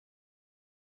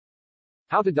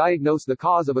How to diagnose the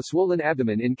cause of a swollen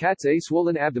abdomen in cats. A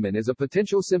swollen abdomen is a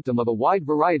potential symptom of a wide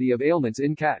variety of ailments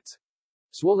in cats.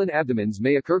 Swollen abdomens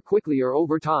may occur quickly or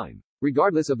over time.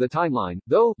 Regardless of the timeline,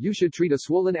 though, you should treat a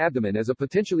swollen abdomen as a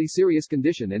potentially serious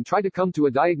condition and try to come to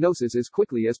a diagnosis as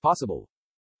quickly as possible.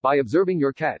 By observing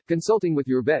your cat, consulting with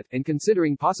your vet, and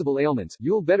considering possible ailments,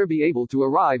 you'll better be able to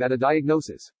arrive at a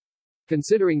diagnosis.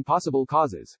 Considering possible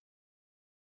causes.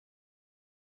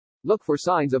 Look for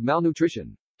signs of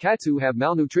malnutrition. Cats who have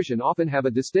malnutrition often have a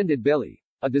distended belly.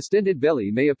 A distended belly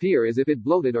may appear as if it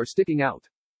bloated or sticking out.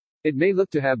 It may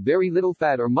look to have very little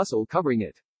fat or muscle covering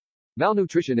it.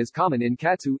 Malnutrition is common in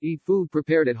cats who eat food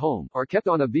prepared at home, are kept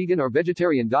on a vegan or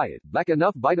vegetarian diet, lack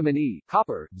enough vitamin E,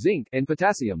 copper, zinc, and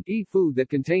potassium, eat food that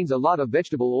contains a lot of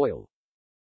vegetable oil.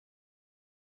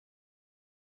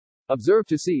 Observe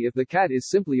to see if the cat is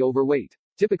simply overweight.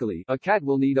 Typically, a cat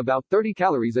will need about 30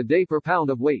 calories a day per pound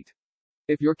of weight.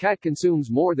 If your cat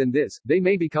consumes more than this, they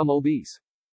may become obese.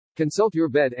 Consult your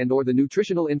vet and/or the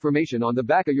nutritional information on the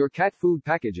back of your cat food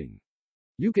packaging.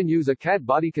 You can use a cat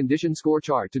body condition score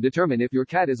chart to determine if your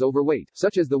cat is overweight,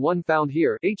 such as the one found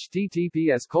here,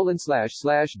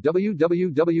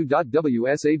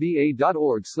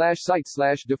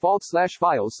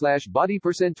 https://www.wsaba.org/site/default/files/body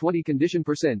 %20 condition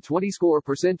 %20 score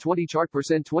 %20 chart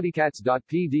 %20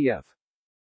 cats.pdf.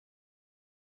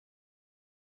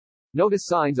 Notice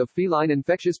signs of feline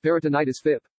infectious peritonitis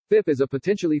FIP. FIP is a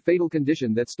potentially fatal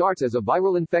condition that starts as a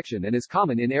viral infection and is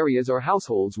common in areas or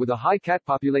households with a high cat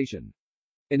population.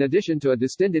 In addition to a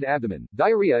distended abdomen,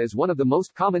 diarrhea is one of the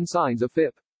most common signs of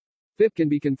FIP. FIP can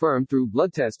be confirmed through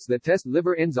blood tests that test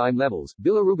liver enzyme levels,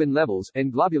 bilirubin levels,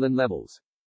 and globulin levels.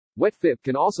 Wet FIP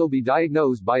can also be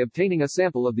diagnosed by obtaining a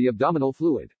sample of the abdominal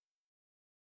fluid.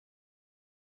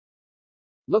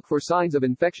 Look for signs of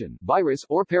infection, virus,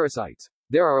 or parasites.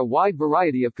 There are a wide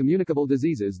variety of communicable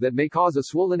diseases that may cause a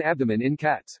swollen abdomen in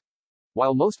cats.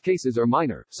 While most cases are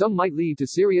minor, some might lead to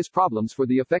serious problems for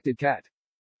the affected cat.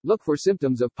 Look for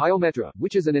symptoms of pyometra,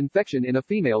 which is an infection in a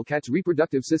female cat's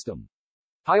reproductive system.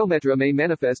 Pyometra may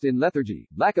manifest in lethargy,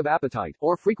 lack of appetite,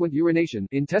 or frequent urination,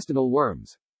 intestinal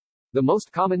worms. The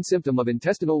most common symptom of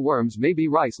intestinal worms may be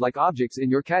rice-like objects in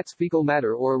your cat's fecal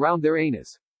matter or around their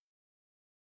anus.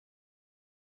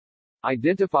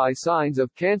 Identify signs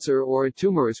of cancer or a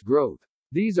tumorous growth.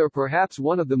 These are perhaps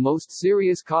one of the most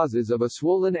serious causes of a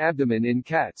swollen abdomen in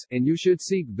cats, and you should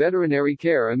seek veterinary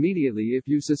care immediately if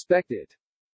you suspect it.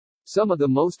 Some of the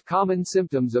most common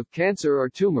symptoms of cancer or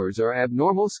tumors are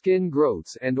abnormal skin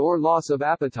growths and/or loss of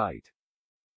appetite.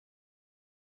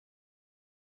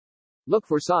 Look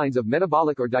for signs of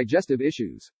metabolic or digestive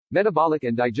issues. Metabolic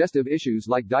and digestive issues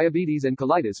like diabetes and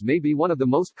colitis may be one of the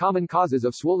most common causes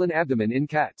of swollen abdomen in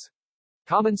cats.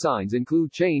 Common signs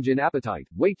include change in appetite,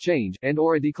 weight change,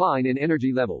 and/or a decline in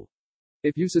energy level.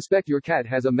 If you suspect your cat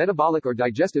has a metabolic or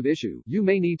digestive issue, you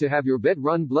may need to have your vet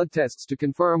run blood tests to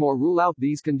confirm or rule out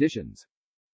these conditions.